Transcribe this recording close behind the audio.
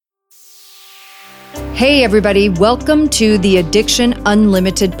Hey everybody, welcome to the Addiction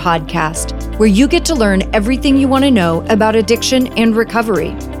Unlimited podcast, where you get to learn everything you want to know about addiction and recovery.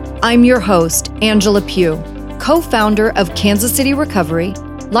 I'm your host, Angela Pugh, co-founder of Kansas City Recovery,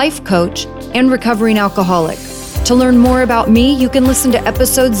 life coach, and recovering alcoholic. To learn more about me, you can listen to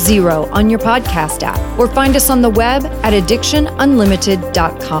episode 0 on your podcast app or find us on the web at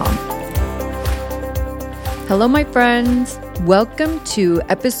addictionunlimited.com. Hello, my friends. Welcome to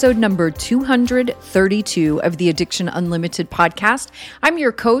episode number 232 of the Addiction Unlimited podcast. I'm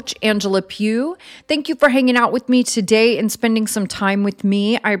your coach, Angela Pugh. Thank you for hanging out with me today and spending some time with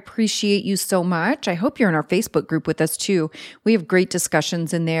me. I appreciate you so much. I hope you're in our Facebook group with us too. We have great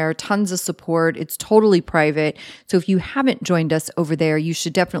discussions in there, tons of support. It's totally private. So if you haven't joined us over there, you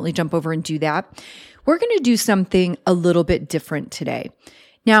should definitely jump over and do that. We're going to do something a little bit different today.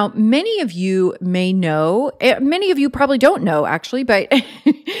 Now, many of you may know, many of you probably don't know actually, but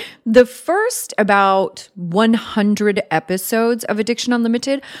the first about 100 episodes of Addiction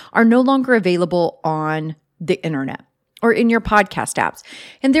Unlimited are no longer available on the internet or in your podcast apps.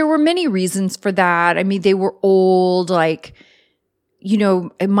 And there were many reasons for that. I mean, they were old, in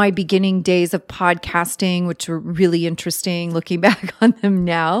my beginning days of podcasting, which were really interesting looking back on them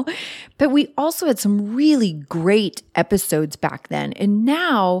now. But we also had some really great episodes back then. And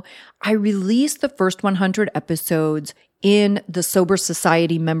now I released the first 100 episodes in the Sober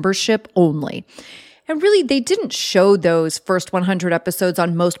Society membership only. And really, they didn't show those first 100 episodes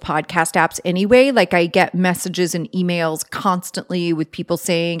on most podcast apps anyway. Like I get messages and emails constantly with people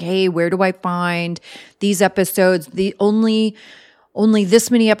saying, hey, where do I find these episodes? Only this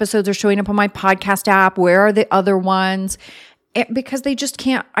many episodes are showing up on my podcast app. Where are the other ones? Because they just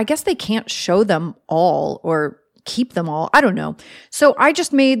can't, I guess they can't show them all or keep them all. I don't know. So I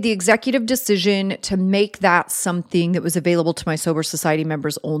just made the executive decision to make that something that was available to my Sober Society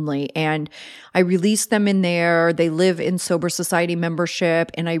members only. And I released them in there. They live in Sober Society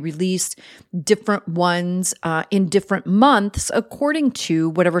membership, and I released different ones in different months according to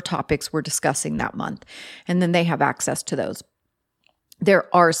whatever topics we're discussing that month. And then they have access to those.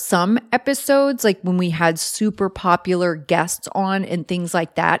 There are some episodes, like when we had super popular guests on and things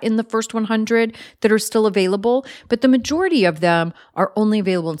like that in the first 100 that are still available, but the majority of them are only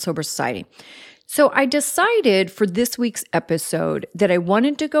available in Sober Society. So I decided for this week's episode that I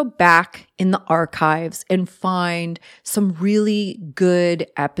wanted to go back in the archives and find some really good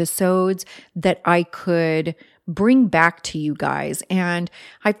episodes that I could bring back to you guys. And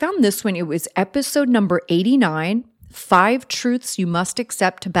I found this one. It was episode number 89. 5 Truths You Must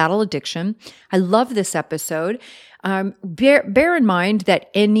Accept to Battle Addiction. I love this episode. Bear in mind that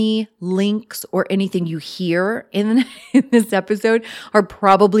any links or anything you hear in this episode are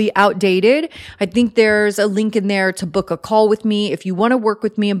probably outdated. I think there's a link in there to book a call with me. If you want to work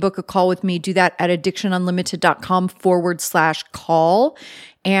with me and book a call with me, do that at addictionunlimited.com/call.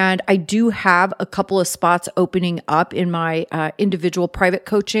 And I do have a couple of spots opening up in my individual private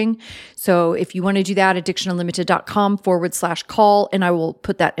coaching. So if you want to do that, addictionunlimited.com/call, and I will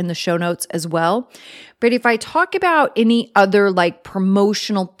put that in the show notes as well. But if I talk about any other like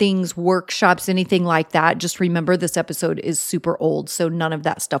promotional things, workshops, anything like that, just remember this episode is super old, so none of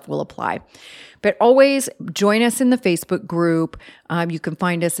that stuff will apply. But always join us in the Facebook group. You can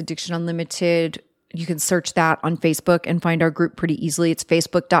find us Addiction Unlimited. You can search that on Facebook and find our group pretty easily. It's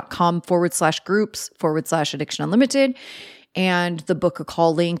facebook.com/groups/Addiction Unlimited. And the book a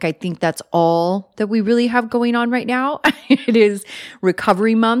call link. I think that's all that we really have going on right now. It is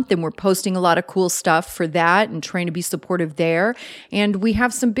Recovery Month, and we're posting a lot of cool stuff for that and trying to be supportive there. And we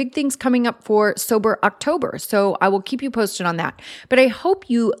have some big things coming up for Sober October. So I will keep you posted on that. But I hope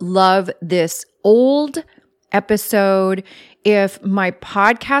you love this old episode. If my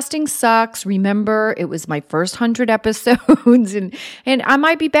podcasting sucks, remember it was my first 100 episodes and I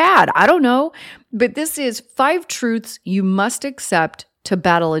might be bad. I don't know. But this is 5 Truths You Must Accept to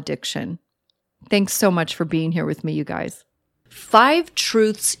Battle Addiction. Thanks so much for being here with me, you guys. 5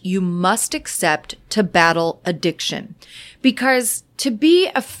 Truths You Must Accept to Battle Addiction. Because to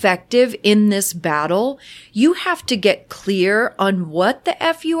be effective in this battle, you have to get clear on what the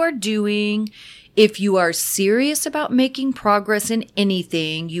F you are doing. If you are serious about making progress in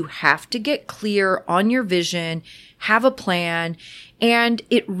anything, you have to get clear on your vision, have a plan, and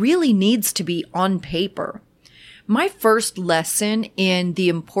it really needs to be on paper. My first lesson in the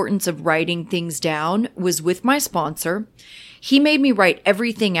importance of writing things down was with my sponsor. He made me write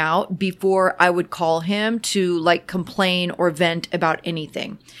everything out before I would call him to complain or vent about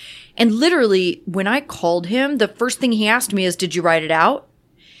anything. And literally, when I called him, the first thing he asked me is, "Did you write it out?"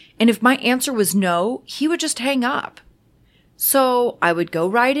 And if my answer was no, he would just hang up. So I would go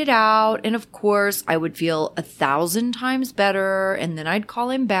write it out. And of course, I would feel 1,000 times better. And then I'd call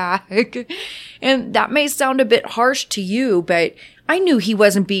him back. And that may sound a bit harsh to you, but I knew he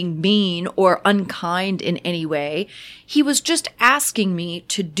wasn't being mean or unkind in any way. He was just asking me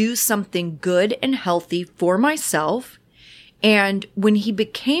to do something good and healthy for myself. And when he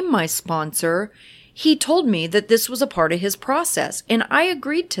became my sponsor, he told me that this was a part of his process. And I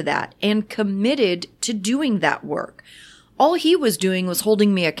agreed to that and committed to doing that work. All he was doing was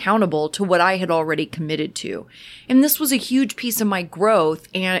holding me accountable to what I had already committed to. And this was a huge piece of my growth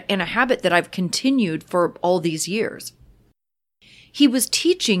and a habit that I've continued for all these years. He was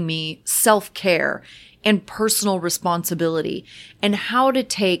teaching me self-care and personal responsibility and how to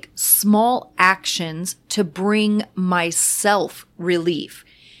take small actions to bring myself relief.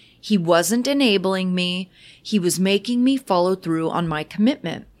 He wasn't enabling me. He was making me follow through on my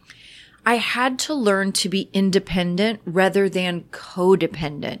commitment. I had to learn to be independent rather than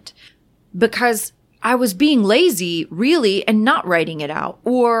codependent because I was being lazy, really, and not writing it out.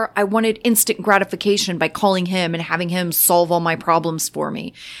 Or I wanted instant gratification by calling him and having him solve all my problems for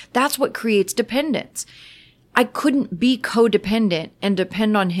me. That's what creates dependence. I couldn't be codependent and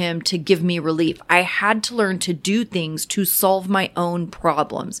depend on him to give me relief. I had to learn to do things to solve my own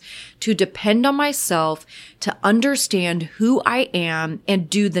problems, to depend on myself, to understand who I am and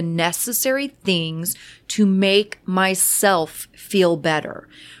do the necessary things to make myself feel better,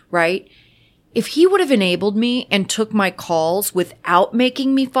 right? If he would have enabled me and took my calls without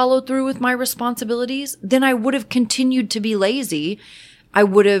making me follow through with my responsibilities, then I would have continued to be lazy. I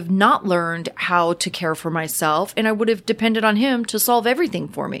would have not learned how to care for myself, and I would have depended on him to solve everything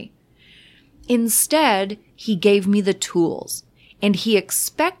for me. Instead, he gave me the tools, and he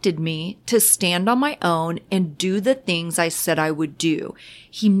expected me to stand on my own and do the things I said I would do.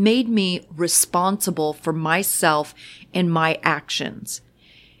 He made me responsible for myself and my actions.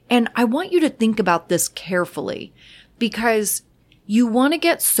 And I want you to think about this carefully because you want to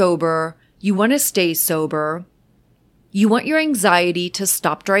get sober, you want to stay sober, you want your anxiety to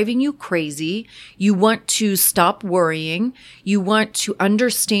stop driving you crazy. You want to stop worrying. You want to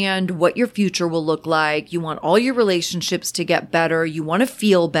understand what your future will look like. You want all your relationships to get better. You want to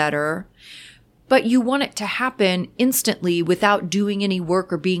feel better. But you want it to happen instantly without doing any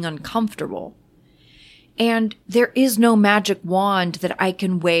work or being uncomfortable. And there is no magic wand that I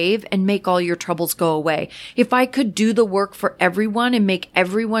can wave and make all your troubles go away. If I could do the work for everyone and make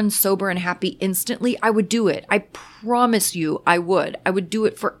everyone sober and happy instantly, I would do it. I promise you I would. I would do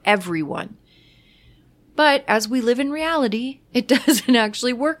it for everyone. But as we live in reality, it doesn't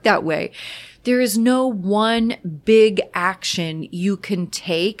actually work that way. There is no one big action you can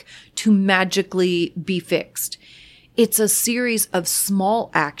take to magically be fixed. It's a series of small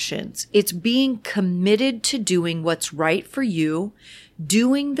actions. It's being committed to doing what's right for you,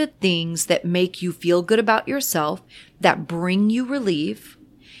 doing the things that make you feel good about yourself, that bring you relief.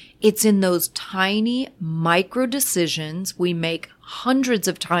 It's in those tiny micro decisions we make hundreds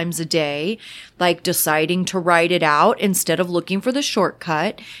of times a day, like deciding to write it out instead of looking for the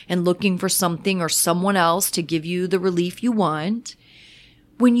shortcut and looking for something or someone else to give you the relief you want.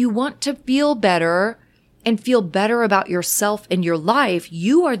 When you want to feel better, and feel better about yourself and your life,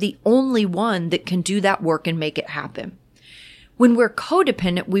 you are the only one that can do that work and make it happen. When we're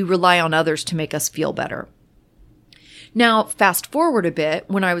codependent, we rely on others to make us feel better. Now, fast forward a bit,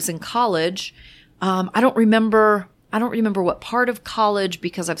 when I was in college, I don't remember what part of college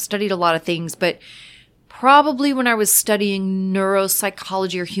because I've studied a lot of things, but probably when I was studying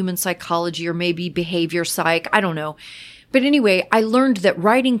neuropsychology or human psychology or maybe behavior psych, I don't know. But anyway, I learned that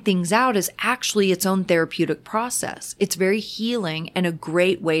writing things out is actually its own therapeutic process. It's very healing and a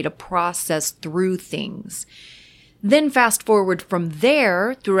great way to process through things. Then fast forward from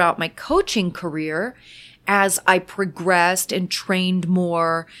there throughout my coaching career, as I progressed and trained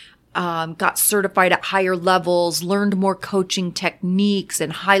more, got certified at higher levels, learned more coaching techniques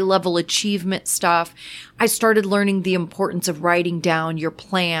and high-level achievement stuff, I started learning the importance of writing down your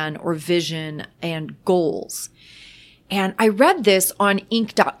plan or vision and goals. And I read this on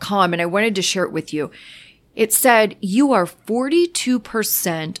Inc.com and I wanted to share it with you. It said, you are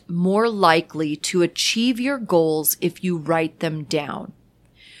 42% more likely to achieve your goals if you write them down.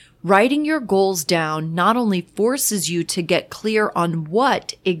 Writing your goals down not only forces you to get clear on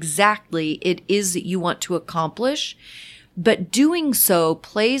what exactly it is that you want to accomplish, but doing so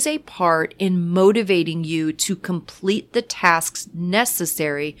plays a part in motivating you to complete the tasks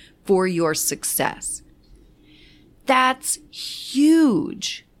necessary for your success. That's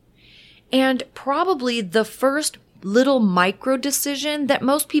huge. And probably the first little micro decision that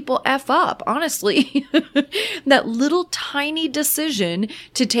most people F up, honestly. That little tiny decision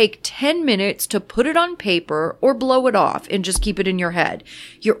to take 10 minutes to put it on paper or blow it off and just keep it in your head.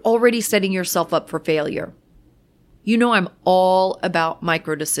 You're already setting yourself up for failure. You know, I'm all about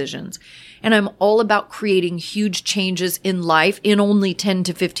micro decisions, and I'm all about creating huge changes in life in only 10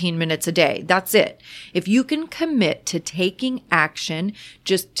 to 15 minutes a day. That's it. If you can commit to taking action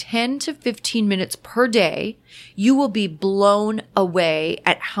just 10 to 15 minutes per day, you will be blown away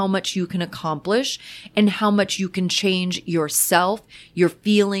at how much you can accomplish and how much you can change yourself, your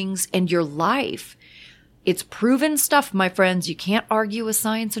feelings, and your life. It's proven stuff, my friends. You can't argue with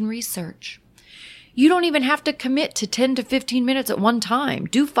science and research. You don't even have to commit to 10 to 15 minutes at one time.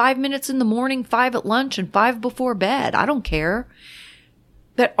 Do 5 minutes in the morning, 5 at lunch, and 5 before bed. I don't care.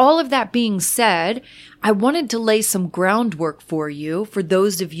 But all of that being said, I wanted to lay some groundwork for you, for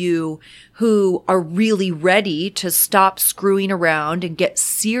those of you who are really ready to stop screwing around and get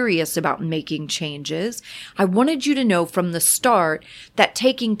serious about making changes. I wanted you to know from the start that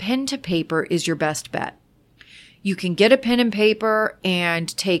taking pen to paper is your best bet. You can get a pen and paper and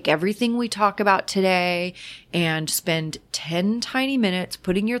take everything we talk about today and spend 10 tiny minutes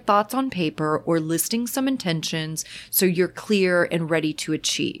putting your thoughts on paper or listing some intentions so you're clear and ready to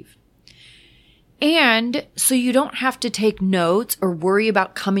achieve. And so you don't have to take notes or worry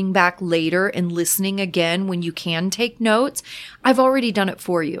about coming back later and listening again when you can take notes. I've already done it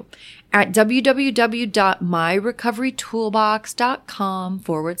for you at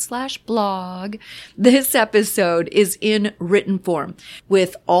www.myrecoverytoolbox.com/blog. This episode is in written form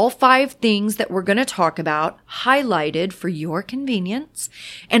with all 5 things that we're going to talk about highlighted for your convenience.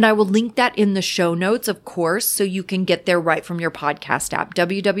 And I will link that in the show notes, of course, so you can get there right from your podcast app,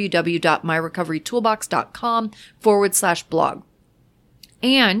 www.myrecoverytoolbox.com/blog.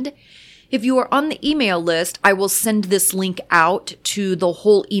 And if you are on the email list, I will send this link out to the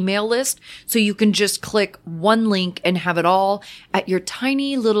whole email list so you can just click one link and have it all at your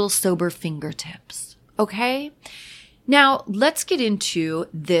tiny little sober fingertips. Okay? Now, let's get into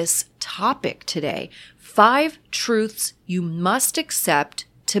this topic today. 5 truths you must accept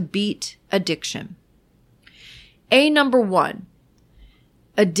to beat addiction. Number 1,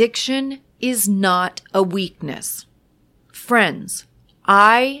 addiction is not a weakness. Friends,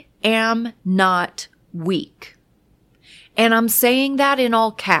 I am not weak. And I'm saying that in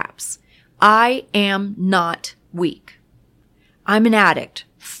all caps. I am not weak. I'm an addict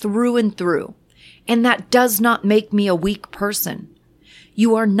through and through. And that does not make me a weak person.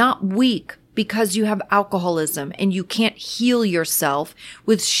 You are not weak because you have alcoholism and you can't heal yourself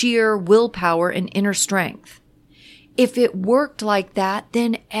with sheer willpower and inner strength. If it worked like that,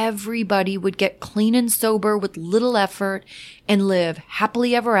 then everybody would get clean and sober with little effort and live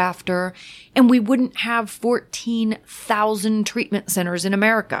happily ever after, and we wouldn't have 14,000 treatment centers in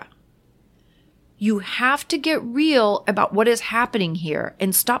America. You have to get real about what is happening here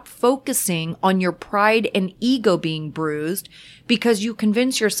and stop focusing on your pride and ego being bruised because you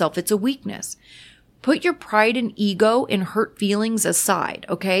convince yourself it's a weakness. Put your pride and ego and hurt feelings aside,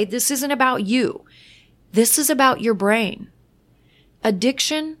 okay? This isn't about you. This is about your brain.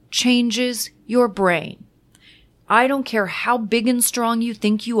 Addiction changes your brain. I don't care how big and strong you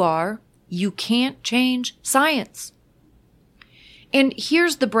think you are, you can't change science. And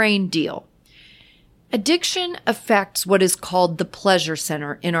here's the brain deal. Addiction affects what is called the pleasure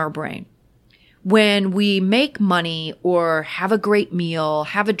center in our brain. When we make money or have a great meal,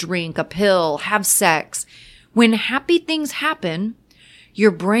 have a drink, a pill, have sex, when happy things happen,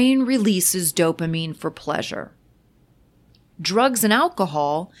 your brain releases dopamine for pleasure. Drugs and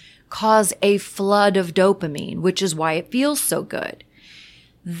alcohol cause a flood of dopamine, which is why it feels so good.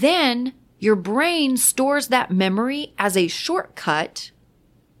 Then your brain stores that memory as a shortcut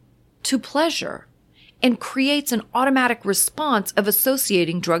to pleasure and creates an automatic response of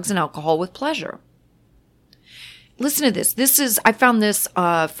associating drugs and alcohol with pleasure. Listen to this. I found this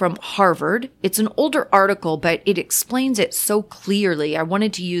from Harvard. It's an older article, but it explains it so clearly. I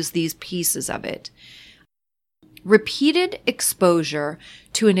wanted to use these pieces of it. Repeated exposure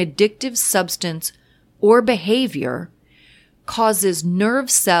to an addictive substance or behavior causes nerve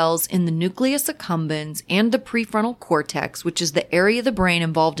cells in the nucleus accumbens and the prefrontal cortex, which is the area of the brain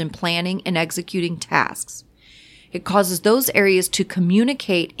involved in planning and executing tasks. It causes those areas to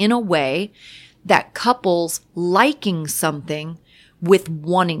communicate in a way that couples liking something with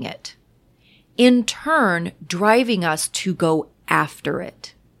wanting it, in turn driving us to go after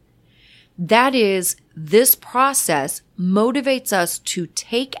it. That is, this process motivates us to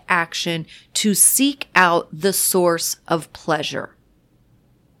take action to seek out the source of pleasure.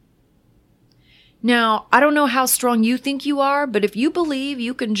 Now, I don't know how strong you think you are, but if you believe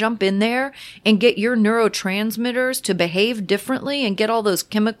you can jump in there and get your neurotransmitters to behave differently and get all those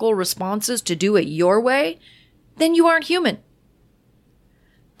chemical responses to do it your way, then you aren't human.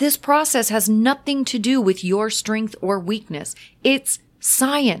 This process has nothing to do with your strength or weakness. It's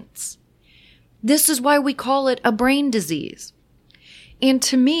science. This is why we call it a brain disease. And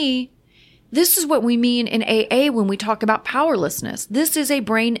to me, this is what we mean in AA when we talk about powerlessness. This is a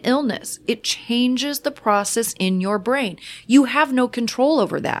brain illness. It changes the process in your brain. You have no control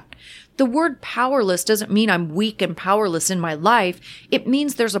over that. The word powerless doesn't mean I'm weak and powerless in my life. It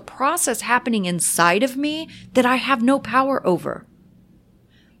means there's a process happening inside of me that I have no power over.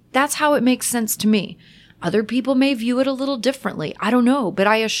 That's how it makes sense to me. Other people may view it a little differently. I don't know, but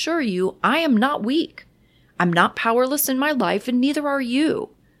I assure you, I am not weak. I'm not powerless in my life, and neither are you.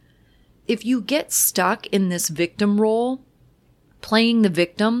 If you get stuck in this victim role, playing the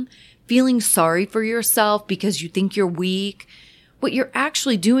victim, feeling sorry for yourself because you think you're weak, what you're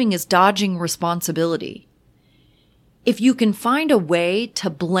actually doing is dodging responsibility. If you can find a way to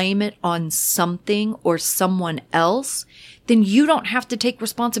blame it on something or someone else, then you don't have to take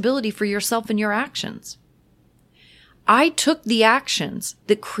responsibility for yourself and your actions. I took the actions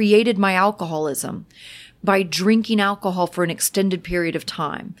that created my alcoholism by drinking alcohol for an extended period of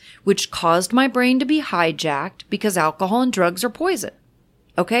time, which caused my brain to be hijacked because alcohol and drugs are poison.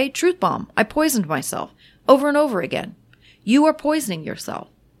 Okay? Truth bomb. I poisoned myself over and over again. You are poisoning yourself.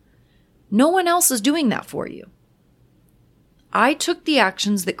 No one else is doing that for you. I took the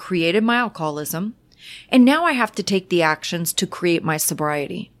actions that created my alcoholism, and now I have to take the actions to create my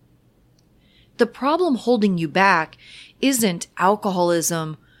sobriety. The problem holding you back isn't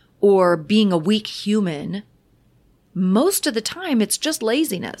alcoholism or being a weak human. Most of the time, it's just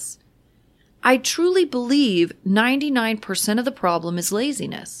laziness. I truly believe 99% of the problem is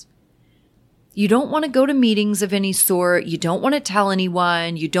laziness. You don't want to go to meetings of any sort. You don't want to tell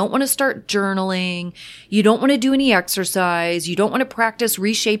anyone. You don't want to start journaling. You don't want to do any exercise. You don't want to practice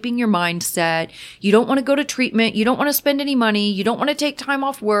reshaping your mindset. You don't want to go to treatment. You don't want to spend any money. You don't want to take time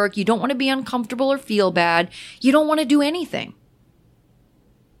off work. You don't want to be uncomfortable or feel bad. You don't want to do anything.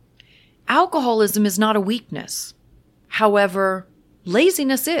 Alcoholism is not a weakness. However,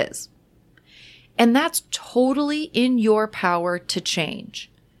 laziness is. And that's totally in your power to change.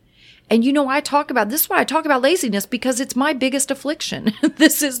 And you know, this is why I talk about laziness, because it's my biggest affliction.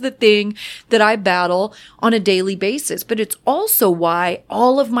 This is the thing that I battle on a daily basis. But it's also why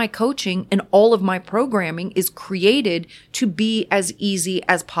all of my coaching and all of my programming is created to be as easy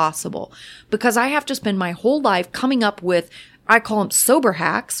as possible. Because I have to spend my whole life coming up with, I call them sober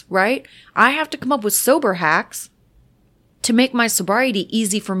hacks, right? I have to come up with sober hacks to make my sobriety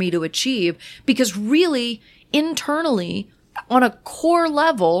easy for me to achieve, because really, internally, on a core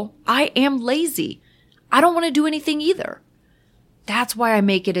level, I am lazy. I don't want to do anything either. That's why I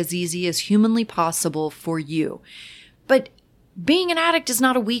make it as easy as humanly possible for you. But being an addict is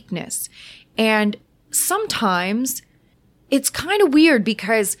not a weakness. And sometimes it's kind of weird,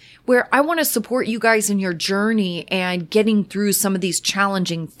 because where I want to support you guys in your journey and getting through some of these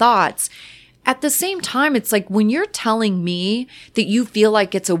challenging thoughts, at the same time, it's like when you're telling me that you feel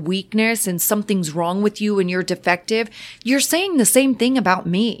like it's a weakness and something's wrong with you and you're defective, you're saying the same thing about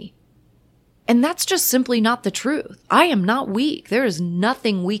me. And that's just simply not the truth. I am not weak. There is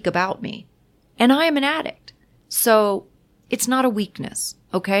nothing weak about me. And I am an addict. So it's not a weakness,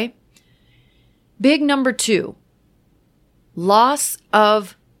 okay? Big number 2, loss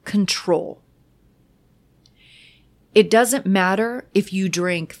of control. It doesn't matter if you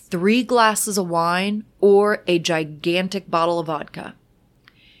drink 3 glasses of wine or a gigantic bottle of vodka.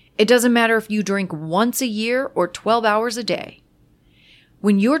 It doesn't matter if you drink once a year or 12 hours a day.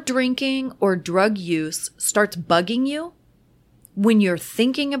 When your drinking or drug use starts bugging you, when you're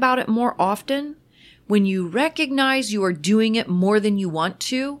thinking about it more often, when you recognize you are doing it more than you want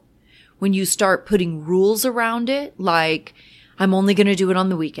to, when you start putting rules around it, like, I'm only going to do it on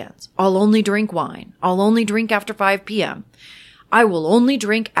the weekends. I'll only drink wine. I'll only drink after 5 p.m. I will only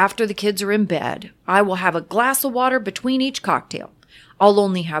drink after the kids are in bed. I will have a glass of water between each cocktail. I'll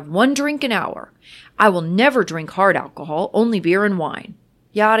only have 1 drink an hour. I will never drink hard alcohol, only beer and wine.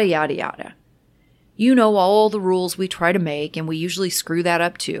 Yada, yada, yada. You know all the rules we try to make, and we usually screw that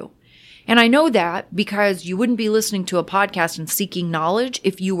up too. And I know that because you wouldn't be listening to a podcast and seeking knowledge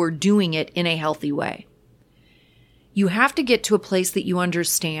if you were doing it in a healthy way. You have to get to a place that you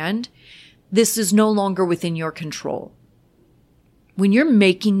understand this is no longer within your control. When you're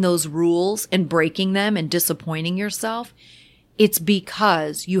making those rules and breaking them and disappointing yourself, it's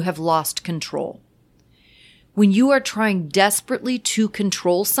because you have lost control. When you are trying desperately to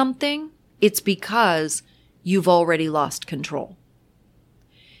control something, it's because you've already lost control.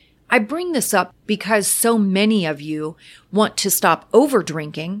 I bring this up because so many of you want to stop over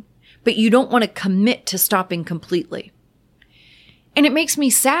drinking, but you don't want to commit to stopping completely. And it makes me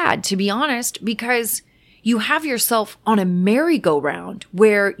sad, to be honest, because you have yourself on a merry-go-round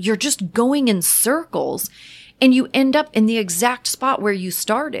where you're just going in circles and you end up in the exact spot where you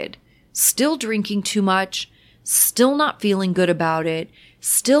started, still drinking too much, still not feeling good about it,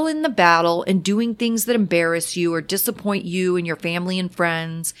 still in the battle and doing things that embarrass you or disappoint you and your family and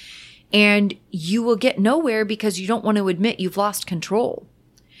friends. And you will get nowhere because you don't want to admit you've lost control.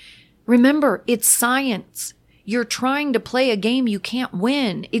 Remember, it's science. You're trying to play a game you can't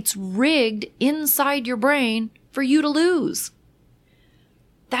win. It's rigged inside your brain for you to lose.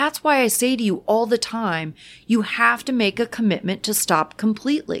 That's why I say to you all the time, you have to make a commitment to stop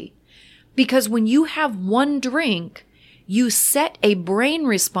completely. Because when you have one drink, you set a brain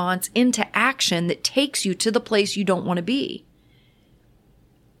response into action that takes you to the place you don't want to be.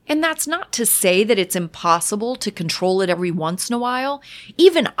 And that's not to say that it's impossible to control it every once in a while.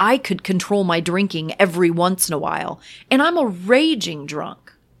 Even I could control my drinking every once in a while, and I'm a raging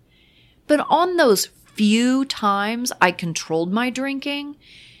drunk. But on those few times I controlled my drinking,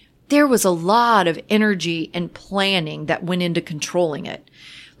 there was a lot of energy and planning that went into controlling it.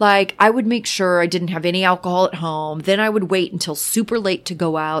 Like, I would make sure I didn't have any alcohol at home. Then I would wait until super late to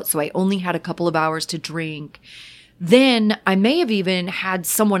go out, so I only had a couple of hours to drink. Then I may have even had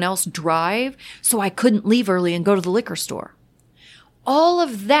someone else drive so I couldn't leave early and go to the liquor store. All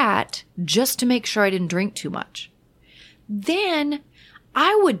of that just to make sure I didn't drink too much. Then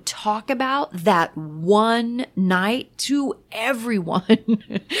I would talk about that one night to everyone.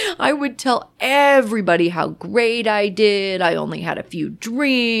 I would tell everybody how great I did. I only had a few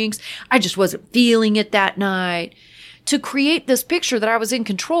drinks. I just wasn't feeling it that night. To create this picture that I was in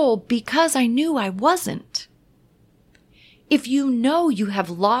control because I knew I wasn't. If you know you have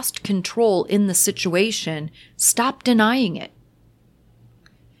lost control in the situation, stop denying it.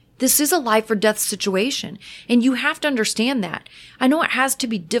 This is a life or death situation, and you have to understand that. I know it has to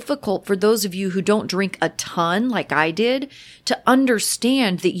be difficult for those of you who don't drink a ton like I did to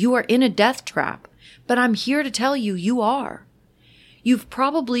understand that you are in a death trap, but I'm here to tell you, you are. You've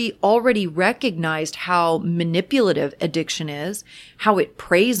probably already recognized how manipulative addiction is, how it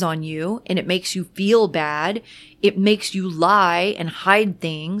preys on you and it makes you feel bad. It makes you lie and hide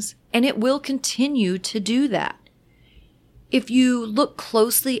things, and it will continue to do that. If you look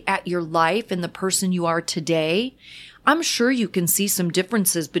closely at your life and the person you are today, I'm sure you can see some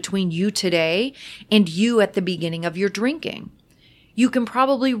differences between you today and you at the beginning of your drinking. You can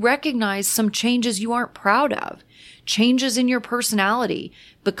probably recognize some changes you aren't proud of, changes in your personality,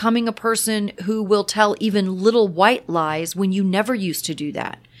 becoming a person who will tell even little white lies when you never used to do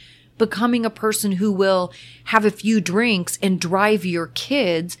that, becoming a person who will have a few drinks and drive your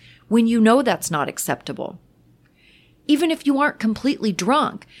kids when you know that's not acceptable. Even if you aren't completely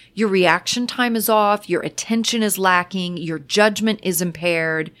drunk, your reaction time is off, your attention is lacking, your judgment is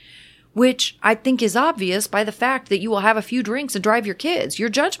impaired, which I think is obvious by the fact that you will have a few drinks and drive your kids. Your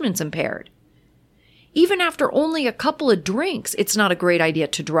judgment's impaired. Even after only a couple of drinks, it's not a great idea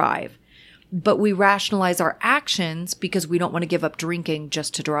to drive. But we rationalize our actions because we don't want to give up drinking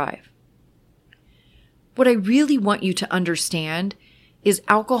just to drive. What I really want you to understand is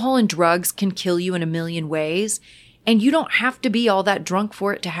alcohol and drugs can kill you in a million ways, and you don't have to be all that drunk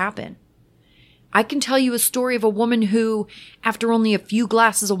for it to happen. I can tell you a story of a woman who, after only a few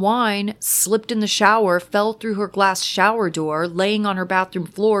glasses of wine, slipped in the shower, fell through her glass shower door, laying on her bathroom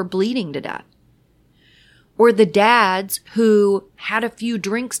floor, bleeding to death. Or the dads who had a few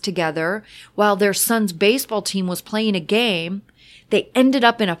drinks together while their son's baseball team was playing a game. They ended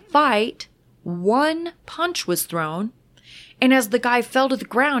up in a fight. One punch was thrown, and as the guy fell to the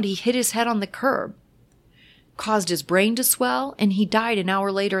ground, he hit his head on the curb, caused his brain to swell, and he died an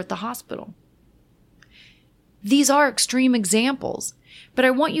hour later at the hospital. These are extreme examples, but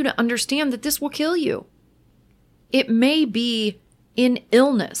I want you to understand that this will kill you. It may be in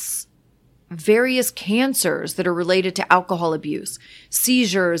illness, various cancers that are related to alcohol abuse,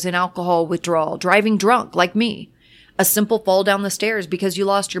 seizures and alcohol withdrawal, driving drunk like me, a simple fall down the stairs because you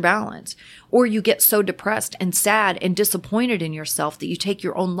lost your balance, or you get so depressed and sad and disappointed in yourself that you take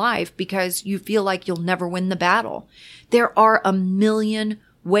your own life because you feel like you'll never win the battle. There are a million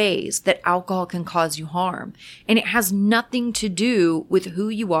ways that alcohol can cause you harm, and it has nothing to do with who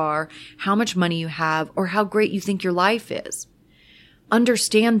you are, how much money you have, or how great you think your life is.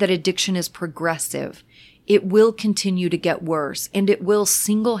 Understand that addiction is progressive. It will continue to get worse, and it will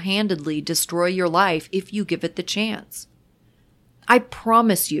single-handedly destroy your life if you give it the chance. I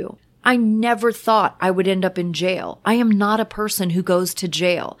promise you, I never thought I would end up in jail. I am not a person who goes to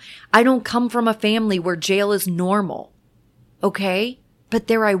jail. I don't come from a family where jail is normal. Okay? But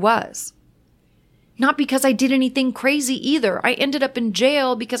there I was. Not because I did anything crazy either. I ended up in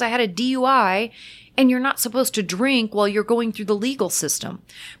jail because I had a DUI, and you're not supposed to drink while you're going through the legal system.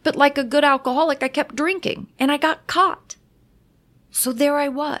 But like a good alcoholic, I kept drinking, and I got caught. So there I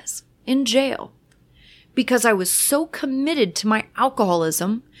was, in jail. Because I was so committed to my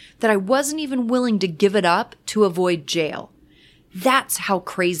alcoholism that I wasn't even willing to give it up to avoid jail. That's how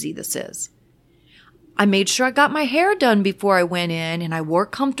crazy this is. I made sure I got my hair done before I went in, and I wore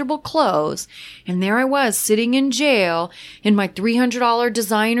comfortable clothes, and there I was sitting in jail in my $300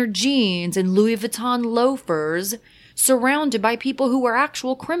 designer jeans and Louis Vuitton loafers, surrounded by people who were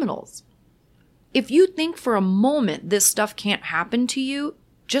actual criminals. If you think for a moment this stuff can't happen to you,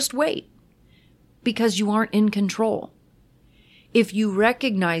 just wait. Because you aren't in control. If you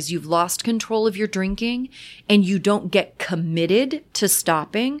recognize you've lost control of your drinking and you don't get committed to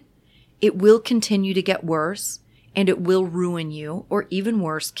stopping, it will continue to get worse and it will ruin you, or even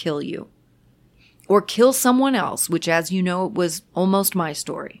worse, kill you. Or kill someone else, which, as you know, was almost my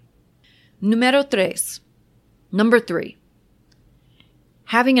story. Numero tres. Number 3.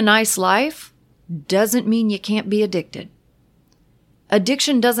 Having a nice life doesn't mean you can't be addicted.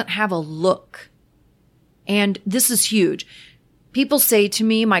 Addiction doesn't have a look. And this is huge. People say to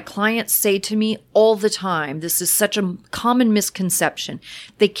me, my clients say to me all the time, this is such a common misconception.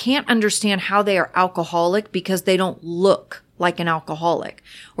 They can't understand how they are alcoholic because they don't look like an alcoholic,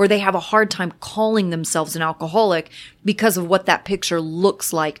 or they have a hard time calling themselves an alcoholic because of what that picture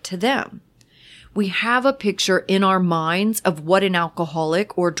looks like to them. We have a picture in our minds of what an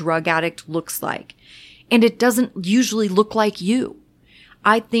alcoholic or drug addict looks like, and it doesn't usually look like you.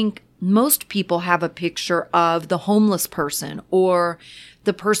 I think most people have a picture of the homeless person or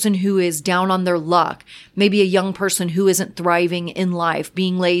the person who is down on their luck, maybe a young person who isn't thriving in life,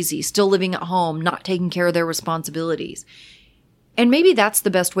 being lazy, still living at home, not taking care of their responsibilities. And maybe that's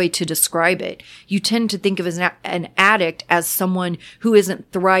the best way to describe it. You tend to think of as an addict as someone who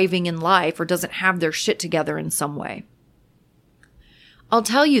isn't thriving in life or doesn't have their shit together in some way. I'll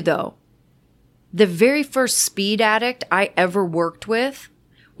tell you though, the very first speed addict I ever worked with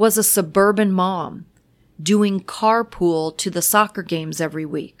was a suburban mom doing carpool to the soccer games every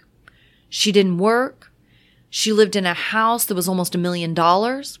week. She didn't work. She lived in a house that was almost $1 million.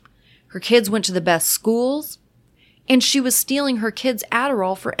 Her kids went to the best schools, and she was stealing her kids'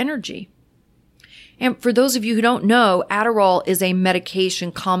 Adderall for energy. And for those of you who don't know, Adderall is a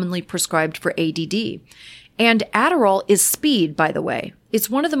medication commonly prescribed for ADD. And Adderall is speed, by the way. It's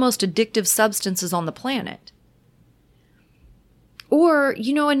one of the most addictive substances on the planet. Or,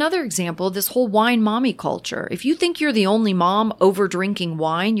 another example, this whole wine mommy culture. If you think you're the only mom over drinking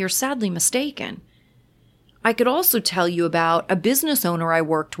wine, you're sadly mistaken. I could also tell you about a business owner I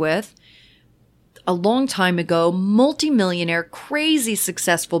worked with a long time ago, multimillionaire, crazy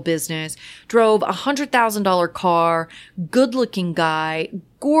successful business, drove a $100,000 car, good-looking guy,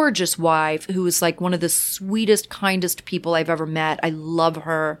 gorgeous wife, who is like one of the sweetest, kindest people I've ever met. I love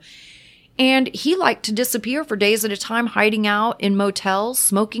her. And he liked to disappear for days at a time, hiding out in motels,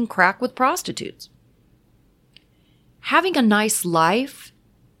 smoking crack with prostitutes. Having a nice life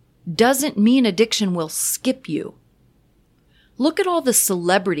doesn't mean addiction will skip you. Look at all the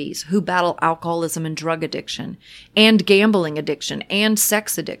celebrities who battle alcoholism and drug addiction, and gambling addiction, and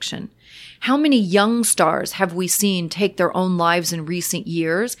sex addiction. How many young stars have we seen take their own lives in recent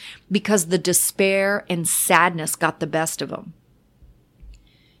years because the despair and sadness got the best of them?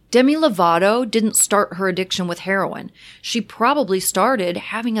 Demi Lovato didn't start her addiction with heroin. She probably started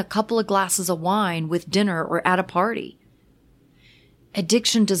having a couple of glasses of wine with dinner or at a party.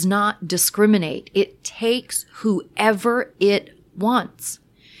 Addiction does not discriminate. It takes whoever it wants.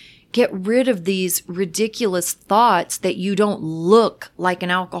 Get rid of these ridiculous thoughts that you don't look like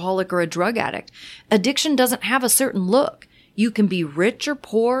an alcoholic or a drug addict. Addiction doesn't have a certain look. You can be rich or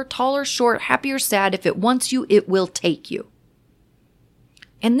poor, tall or short, happy or sad. If it wants you, it will take you.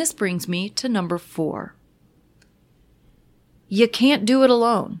 And this brings me to number 4. You can't do it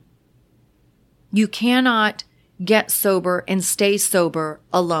alone. You cannot get sober and stay sober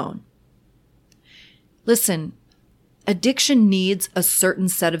alone. Listen, addiction needs a certain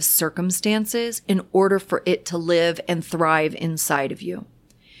set of circumstances in order for it to live and thrive inside of you.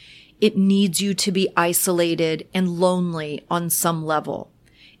 It needs you to be isolated and lonely on some level.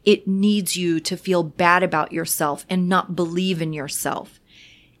 It needs you to feel bad about yourself and not believe in yourself.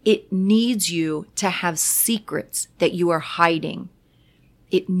 It needs you to have secrets that you are hiding.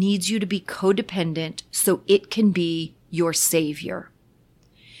 It needs you to be codependent so it can be your savior.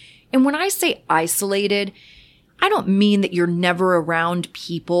 And when I say isolated, I don't mean that you're never around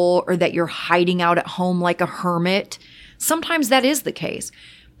people or that you're hiding out at home like a hermit. Sometimes that is the case.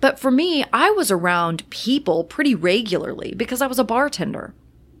 But for me, I was around people pretty regularly because I was a bartender.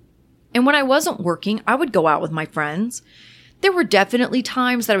 And when I wasn't working, I would go out with my friends. There were definitely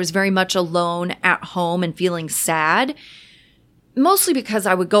times that I was very much alone at home and feeling sad, mostly because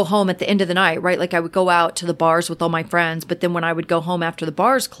I would go home at the end of the night, right? Like I would go out to the bars with all my friends, but then when I would go home after the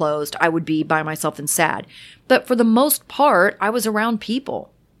bars closed, I would be by myself and sad. But for the most part, I was around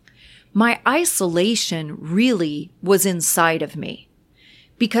people. My isolation really was inside of me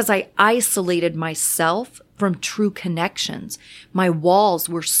because I isolated myself from true connections. My walls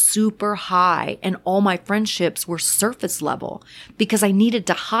were super high and all my friendships were surface level because I needed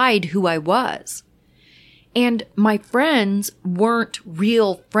to hide who I was. And my friends weren't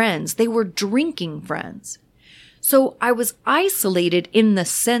real friends. They were drinking friends. So I was isolated in the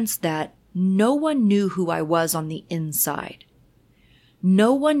sense that no one knew who I was on the inside.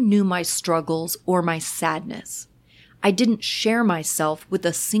 No one knew my struggles or my sadness. I didn't share myself with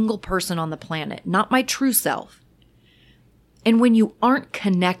a single person on the planet, not my true self. And when you aren't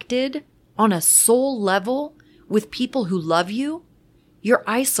connected on a soul level with people who love you, you're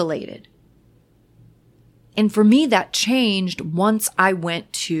isolated. And for me, that changed once I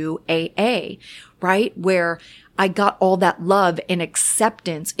went to AA, right? Where I got all that love and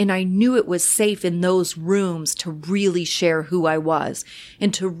acceptance, and I knew it was safe in those rooms to really share who I was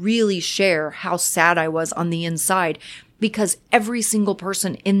and to really share how sad I was on the inside, because every single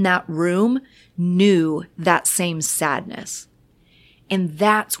person in that room knew that same sadness. And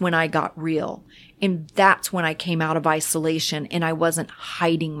that's when I got real. And that's when I came out of isolation and I wasn't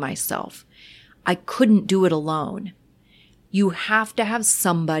hiding myself. I couldn't do it alone. You have to have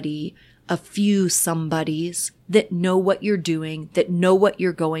somebody, a few somebodies that know what you're doing, that know what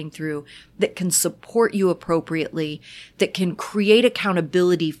you're going through, that can support you appropriately, that can create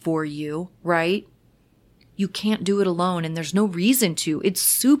accountability for you, right? You can't do it alone, and there's no reason to. It's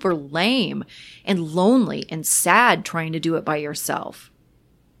super lame and lonely and sad trying to do it by yourself.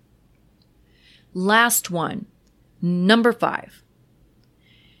 Last one, number 5.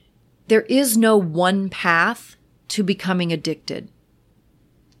 There is no one path to becoming addicted.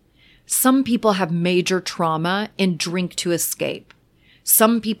 Some people have major trauma and drink to escape.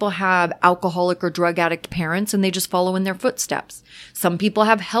 Some people have alcoholic or drug addict parents and they just follow in their footsteps. Some people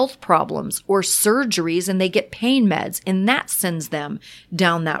have health problems or surgeries and they get pain meds, and that sends them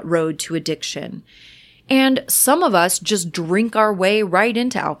down that road to addiction. And some of us just drink our way right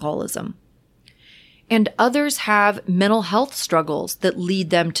into alcoholism. And others have mental health struggles that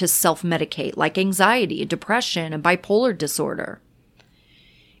lead them to self-medicate, like anxiety, depression, and bipolar disorder.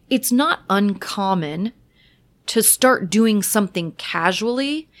 It's not uncommon to start doing something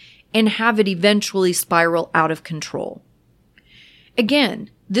casually and have it eventually spiral out of control. Again,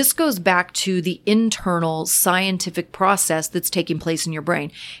 this goes back to the internal scientific process that's taking place in your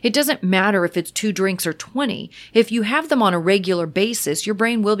brain. It doesn't matter if it's 2 drinks or 20. If you have them on a regular basis, your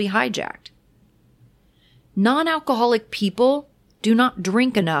brain will be hijacked. Non-alcoholic people do not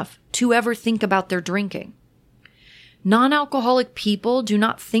drink enough to ever think about their drinking. Non-alcoholic people do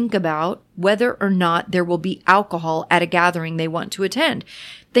not think about whether or not there will be alcohol at a gathering they want to attend.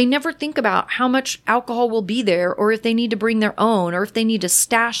 They never think about how much alcohol will be there, or if they need to bring their own, or if they need to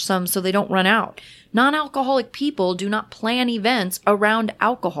stash some so they don't run out. Non-alcoholic people do not plan events around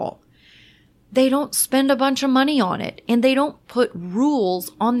alcohol. They don't spend a bunch of money on it, and they don't put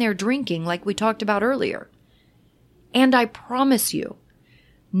rules on their drinking like we talked about earlier. And I promise you,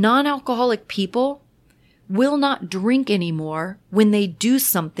 non-alcoholic people will not drink anymore when they do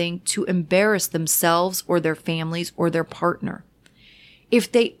something to embarrass themselves or their families or their partner. If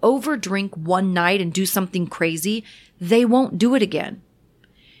they overdrink one night and do something crazy, they won't do it again.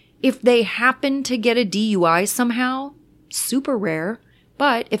 If they happen to get a DUI somehow, super rare,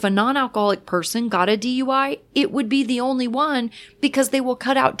 but if a non-alcoholic person got a DUI, it would be the only one because they will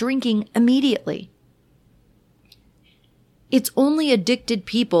cut out drinking immediately. It's only addicted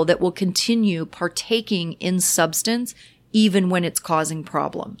people that will continue partaking in substance even when it's causing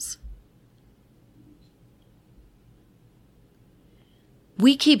problems.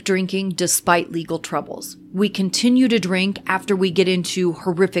 We keep drinking despite legal troubles. We continue to drink after we get into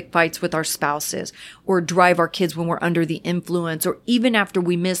horrific fights with our spouses, or drive our kids when we're under the influence, or even after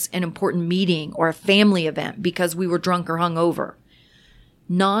we miss an important meeting or a family event because we were drunk or hungover.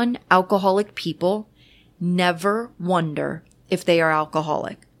 Non-alcoholic people never wonder if they are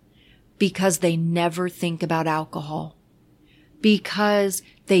alcoholic because they never think about alcohol, because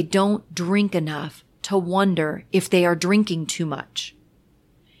they don't drink enough to wonder if they are drinking too much.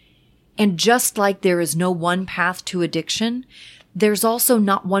 And just like there is no one path to addiction, there's also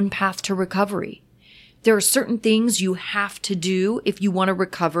not one path to recovery. There are certain things you have to do if you want to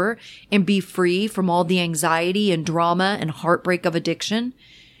recover and be free from all the anxiety and drama and heartbreak of addiction.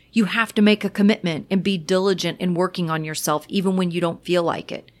 You have to make a commitment and be diligent in working on yourself even when you don't feel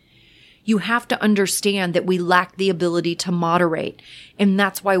like it. You have to understand that we lack the ability to moderate, and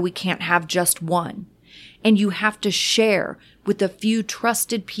that's why we can't have just one. And you have to share with a few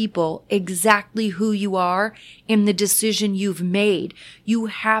trusted people exactly who you are and the decision you've made. You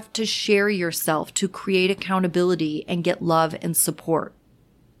have to share yourself to create accountability and get love and support.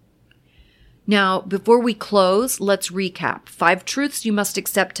 Now, before we close, let's recap. 5 truths you must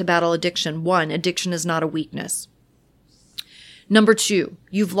accept to battle addiction. 1, addiction is not a weakness. Number 2,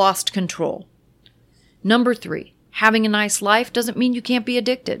 you've lost control. Number 3, having a nice life doesn't mean you can't be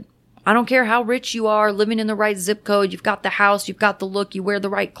addicted. I don't care how rich you are, living in the right zip code, you've got the house, you've got the look, you wear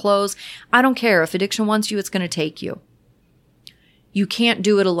the right clothes. I don't care. If addiction wants you, it's going to take you. You can't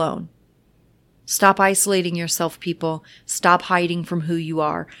do it alone. Stop isolating yourself, people. Stop hiding from who you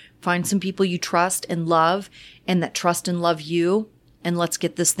are. Find some people you trust and love and that trust and love you, and let's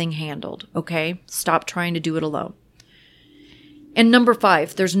get this thing handled, okay? Stop trying to do it alone. And number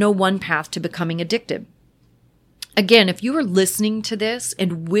 5, there's no one path to becoming addicted. Again, if you are listening to this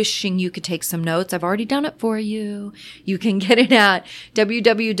and wishing you could take some notes, I've already done it for you. You can get it at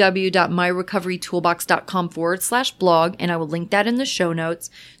www.myrecoverytoolbox.com/blog, and I will link that in the show notes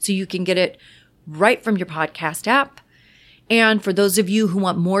so you can get it right from your podcast app. And for those of you who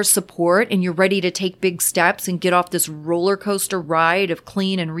want more support and you're ready to take big steps and get off this roller coaster ride of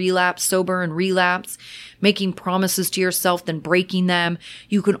clean and relapse, sober and relapse, making promises to yourself, then breaking them,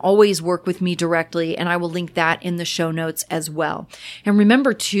 you can always work with me directly, and I will link that in the show notes as well. And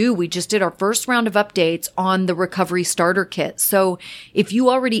remember too, we just did our first round of updates on the Recovery Starter Kit. So if you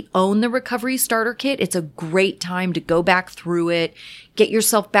already own the Recovery Starter Kit, it's a great time to go back through it, get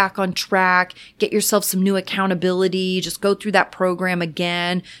yourself back on track, get yourself some new accountability, just go through that program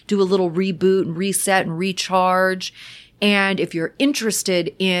again, do a little reboot and reset and recharge. And if you're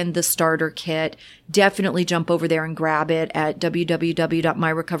interested in the starter kit, definitely jump over there and grab it at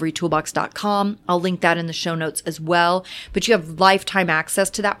www.myrecoverytoolbox.com. I'll link that in the show notes as well. But you have lifetime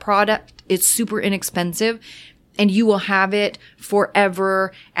access to that product. It's super inexpensive, and you will have it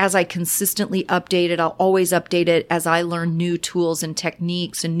forever as I consistently update it. I'll always update it as I learn new tools and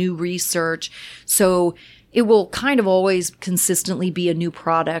techniques and new research. So it will kind of always consistently be a new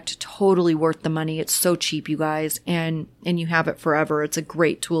product, totally worth the money. It's so cheap, you guys, and you have it forever. It's a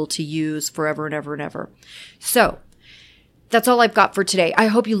great tool to use forever and ever and ever. So that's all I've got for today. I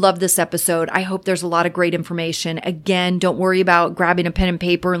hope you love this episode. I hope there's a lot of great information. Again, don't worry about grabbing a pen and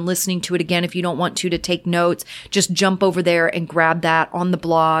paper and listening to it again if you don't want to take notes. Just jump over there and grab that on the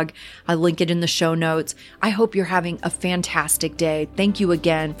blog. I'll link it in the show notes. I hope you're having a fantastic day. Thank you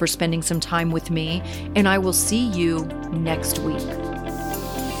again for spending some time with me, and I will see you next week.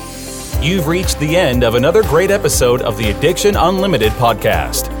 You've reached the end of another great episode of the Addiction Unlimited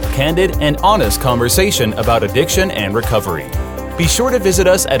podcast. Candid and honest conversation about addiction and recovery. Be sure to visit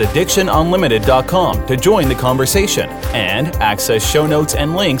us at addictionunlimited.com to join the conversation and access show notes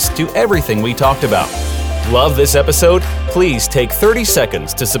and links to everything we talked about. Love this episode? Please take 30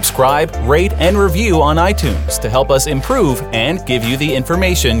 seconds to subscribe, rate, and review on iTunes to help us improve and give you the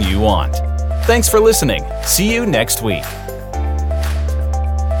information you want. Thanks for listening. See you next week.